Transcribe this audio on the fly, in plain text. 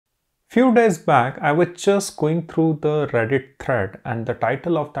Few days back, I was just going through the Reddit thread, and the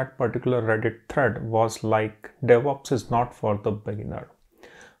title of that particular Reddit thread was like DevOps is not for the beginner.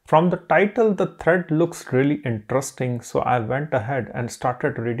 From the title, the thread looks really interesting, so I went ahead and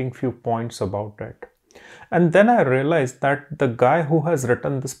started reading few points about it. And then I realized that the guy who has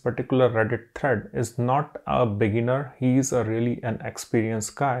written this particular Reddit thread is not a beginner. He is really an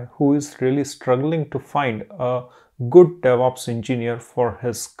experienced guy who is really struggling to find a good DevOps engineer for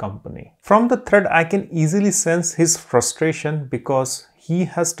his company. From the thread, I can easily sense his frustration because he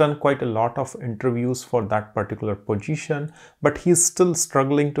has done quite a lot of interviews for that particular position, but he's still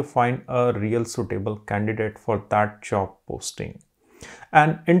struggling to find a real suitable candidate for that job posting.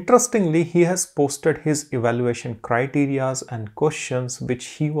 And interestingly, he has posted his evaluation criteria and questions which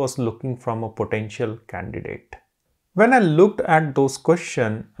he was looking from a potential candidate. When I looked at those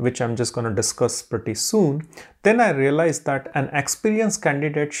questions, which I'm just going to discuss pretty soon, then I realized that an experienced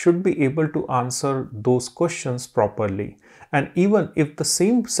candidate should be able to answer those questions properly. And even if the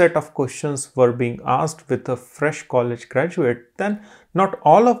same set of questions were being asked with a fresh college graduate, then not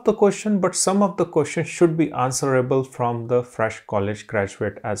all of the questions, but some of the questions should be answerable from the fresh college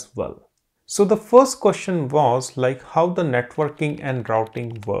graduate as well. So the first question was like how the networking and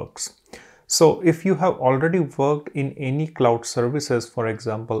routing works. So if you have already worked in any cloud services, for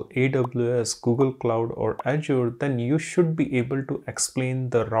example, AWS, Google Cloud or Azure, then you should be able to explain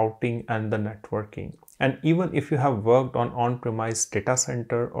the routing and the networking. And even if you have worked on on-premise data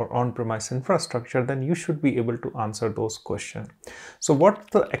center or on-premise infrastructure, then you should be able to answer those questions. So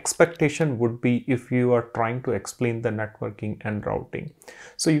what the expectation would be if you are trying to explain the networking and routing?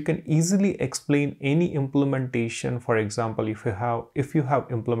 So you can easily explain any implementation. For example, if you have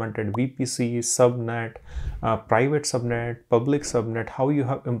implemented VPC, subnet, private subnet, public subnet, how you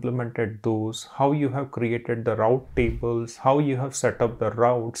have implemented those, how you have created the route tables, how you have set up the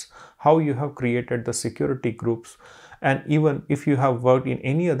routes, how you have created the security groups. And even if you have worked in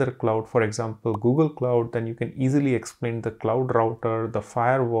any other cloud, for example, Google Cloud, then you can easily explain the cloud router, the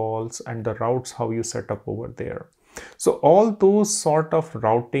firewalls and the routes, how you set up over there. So all those sort of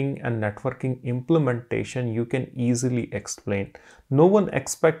routing and networking implementation you can easily explain. No one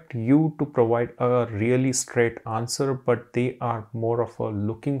expects you to provide a really straight answer, but they are more of a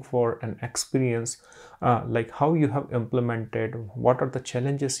looking for an experience, like how you have implemented, what are the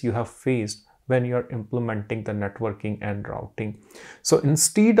challenges you have faced when you're implementing the networking and routing. So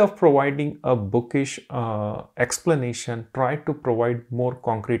instead of providing a bookish explanation, try to provide more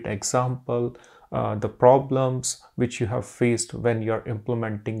concrete example, the problems which you have faced when you're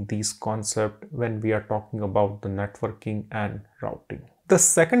implementing these concepts when we are talking about the networking and routing. The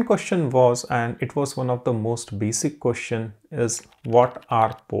second question was, and it was one of the most basic question, is what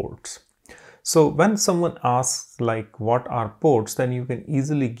are ports? So when someone asks like what are ports, then you can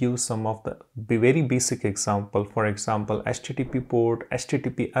easily give some of the very basic example. For example, HTTP port,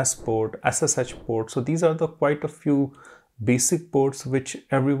 HTTPS port, SSH port. So these are the quite a few basic ports which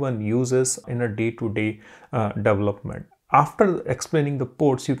everyone uses in a day-to-day development. After explaining the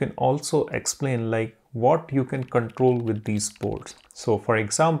ports, you can also explain like what you can control with these ports. So for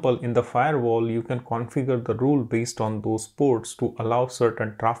example, in the firewall, you can configure the rule based on those ports to allow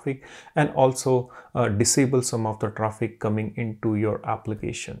certain traffic and also disable some of the traffic coming into your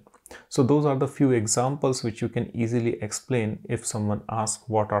application. So those are the few examples which you can easily explain if someone asks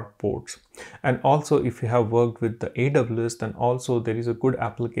what are ports. And also if you have worked with the AWS, then also there is a good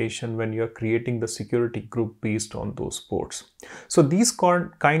application when you are creating the security group based on those ports. So these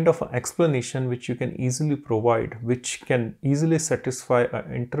kind of explanation which you can easily provide, which can easily satisfy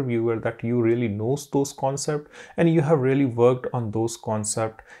an interviewer that you really knows those concepts and you have really worked on those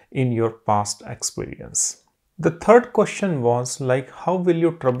concepts in your past experience. The third question was like, how will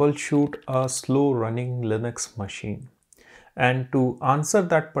you troubleshoot a slow running Linux machine? And to answer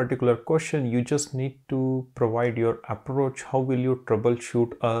that particular question, you just need to provide your approach. How will you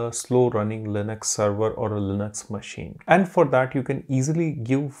troubleshoot a slow running Linux server or a Linux machine? And for that, you can easily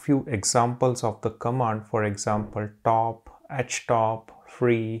give few examples of the command. For example, top, htop,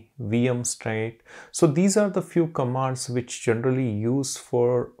 free, vmstraight. So these are the few commands which generally use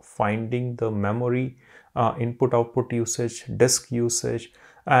for finding the memory input output usage, disk usage,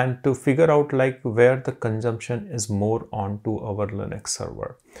 and to figure out like where the consumption is more onto our Linux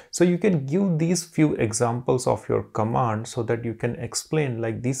server. So you can give these few examples of your command so that you can explain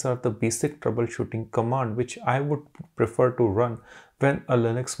like these are the basic troubleshooting command which I would prefer to run when a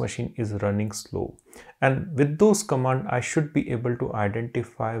Linux machine is running slow. And with those commands, I should be able to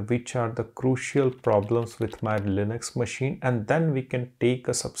identify which are the crucial problems with my Linux machine, and then we can take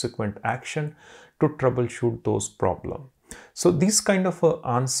a subsequent action to troubleshoot those problems. So these kind of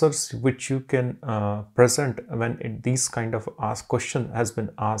answers which you can present when these kind of question has been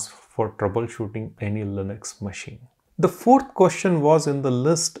asked for troubleshooting any Linux machine. The fourth question was in the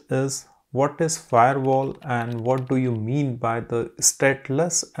list is, what is firewall and what do you mean by the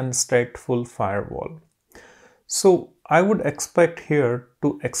stateless and stateful firewall? So I would expect here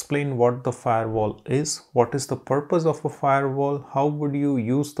to explain what the firewall is, what is the purpose of a firewall, how would you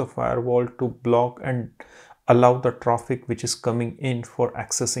use the firewall to block and allow the traffic which is coming in for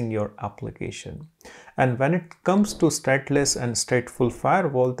accessing your application. And when it comes to stateless and stateful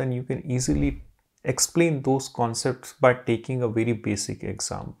firewall, then you can easily explain those concepts by taking a very basic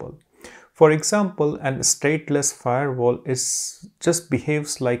example. For example, an stateless firewall just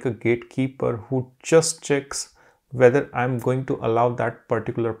behaves like a gatekeeper who just checks whether I'm going to allow that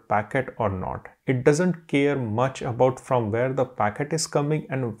particular packet or not. It doesn't care much about from where the packet is coming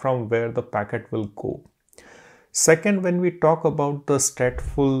and from where the packet will go. Second, when we talk about the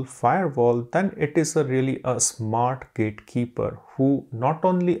stateful firewall, then it is really a smart gatekeeper who not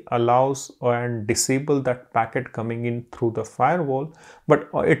only allows and disable that packet coming in through the firewall, but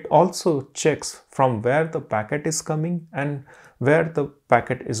it also checks from where the packet is coming and where the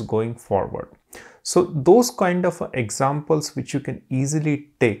packet is going forward. So those kind of examples which you can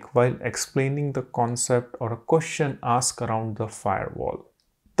easily take while explaining the concept or a question asked around the firewall.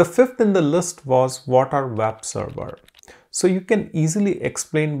 The fifth in the list was, what are web server? So you can easily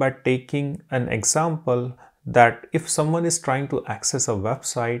explain by taking an example that if someone is trying to access a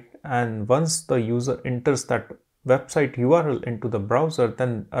website and once the user enters that website URL into the browser,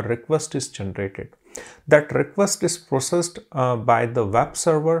 then a request is generated. That request is processed by the web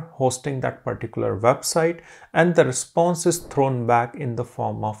server hosting that particular website, and the response is thrown back in the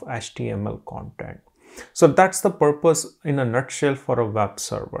form of HTML content. So that's the purpose in a nutshell for a web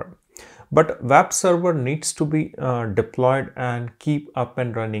server. But web server needs to be deployed and keep up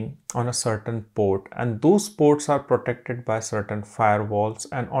and running on a certain port, and those ports are protected by certain firewalls,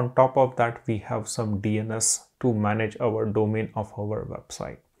 and on top of that we have some DNS to manage our domain of our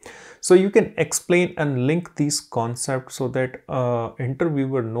website. So you can explain and link these concepts so that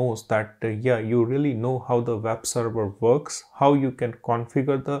interviewer knows that yeah, you really know how the web server works, how you can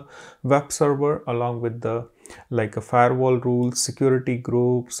configure the web server along with the like a firewall rules, security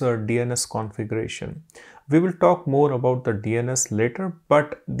groups, or DNS configuration. We will talk more about the DNS later,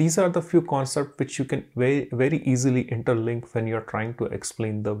 but these are the few concepts which you can very easily interlink when you're trying to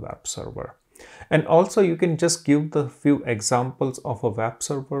explain the web server. And also you can just give the few examples of a web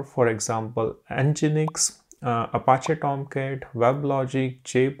server, for example Nginx, Apache Tomcat, WebLogic,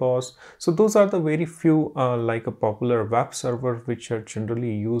 JBoss. So those are the very few like a popular web server which are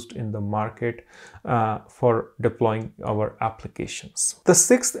generally used in the market for deploying our applications. The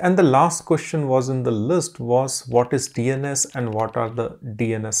sixth and the last question was in the list was, what is DNS and what are the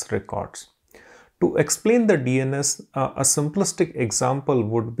DNS records? To explain the DNS, a simplistic example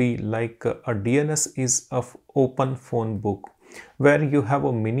would be like a DNS is of open phone book, where you have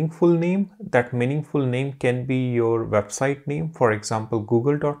a meaningful name. That meaningful name can be your website name, for example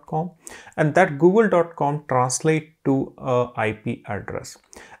google.com, and that google.com translate to a IP address.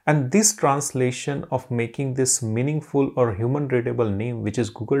 And this translation of making this meaningful or human readable name, which is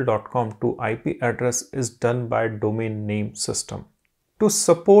google.com, to IP address is done by domain name system. To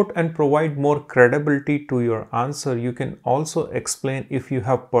support and provide more credibility to your answer, you can also explain if you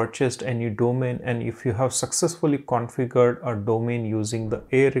have purchased any domain and if you have successfully configured a domain using the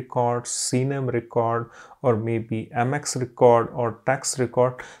A record, CNAME record, or maybe MX record or tax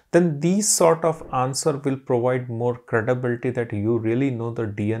record, then these sort of answer will provide more credibility that you really know the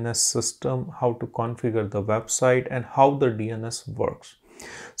DNS system, how to configure the website and how the DNS works.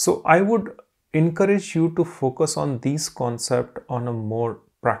 So I would encourage you to focus on these concepts on a more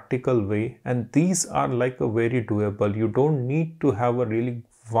practical way, and these are like a very doable. You don't need to have a really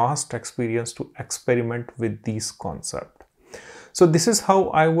vast experience to experiment with these concepts. So this is how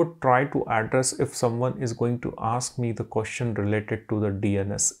I would try to address if someone is going to ask me the question related to the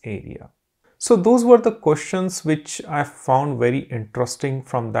DNS area. So those were the questions which I found very interesting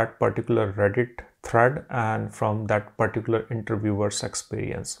from that particular Reddit thread and from that particular interviewer's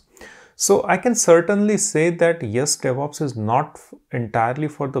experience. So I can certainly say that yes, DevOps is not entirely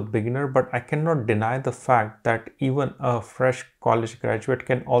for the beginner, but I cannot deny the fact that even a fresh college graduate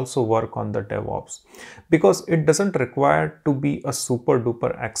can also work on the DevOps, because it doesn't require to be a super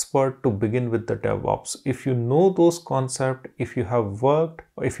duper expert to begin with the DevOps. If you know those concepts, if you have worked,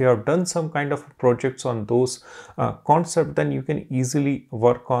 if you have done some kind of projects on those concepts, then you can easily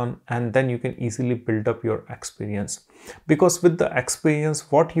work on and then you can easily build up your experience. because with the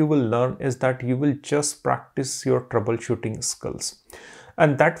experience what you will learn is that you will just practice your troubleshooting skills,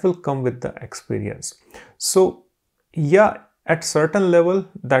 and that will come with the experience. So yeah, at certain level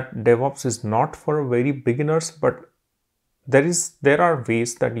that DevOps is not for very beginners, but there are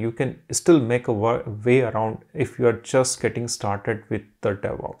ways that you can still make a way around if you are just getting started with the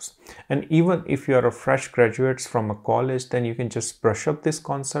DevOps. And even if you are a fresh graduates from a college, then you can just brush up this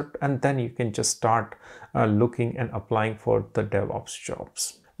concept, and then you can just start looking and applying for the DevOps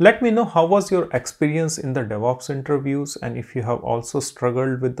jobs. Let me know how was your experience in the DevOps interviews, and if you have also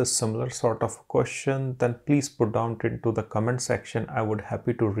struggled with the similar sort of question, then please put down into the comment section. I would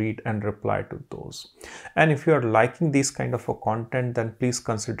happy to read and reply to those. And if you are liking this kind of a content, then please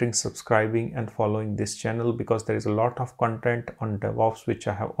considering subscribing and following this channel, because there is a lot of content on DevOps which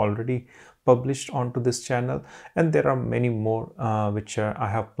I have already published onto this channel, and there are many more which I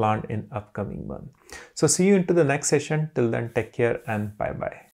have planned in upcoming month. So see you into the next session. Till then, take care and bye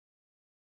bye.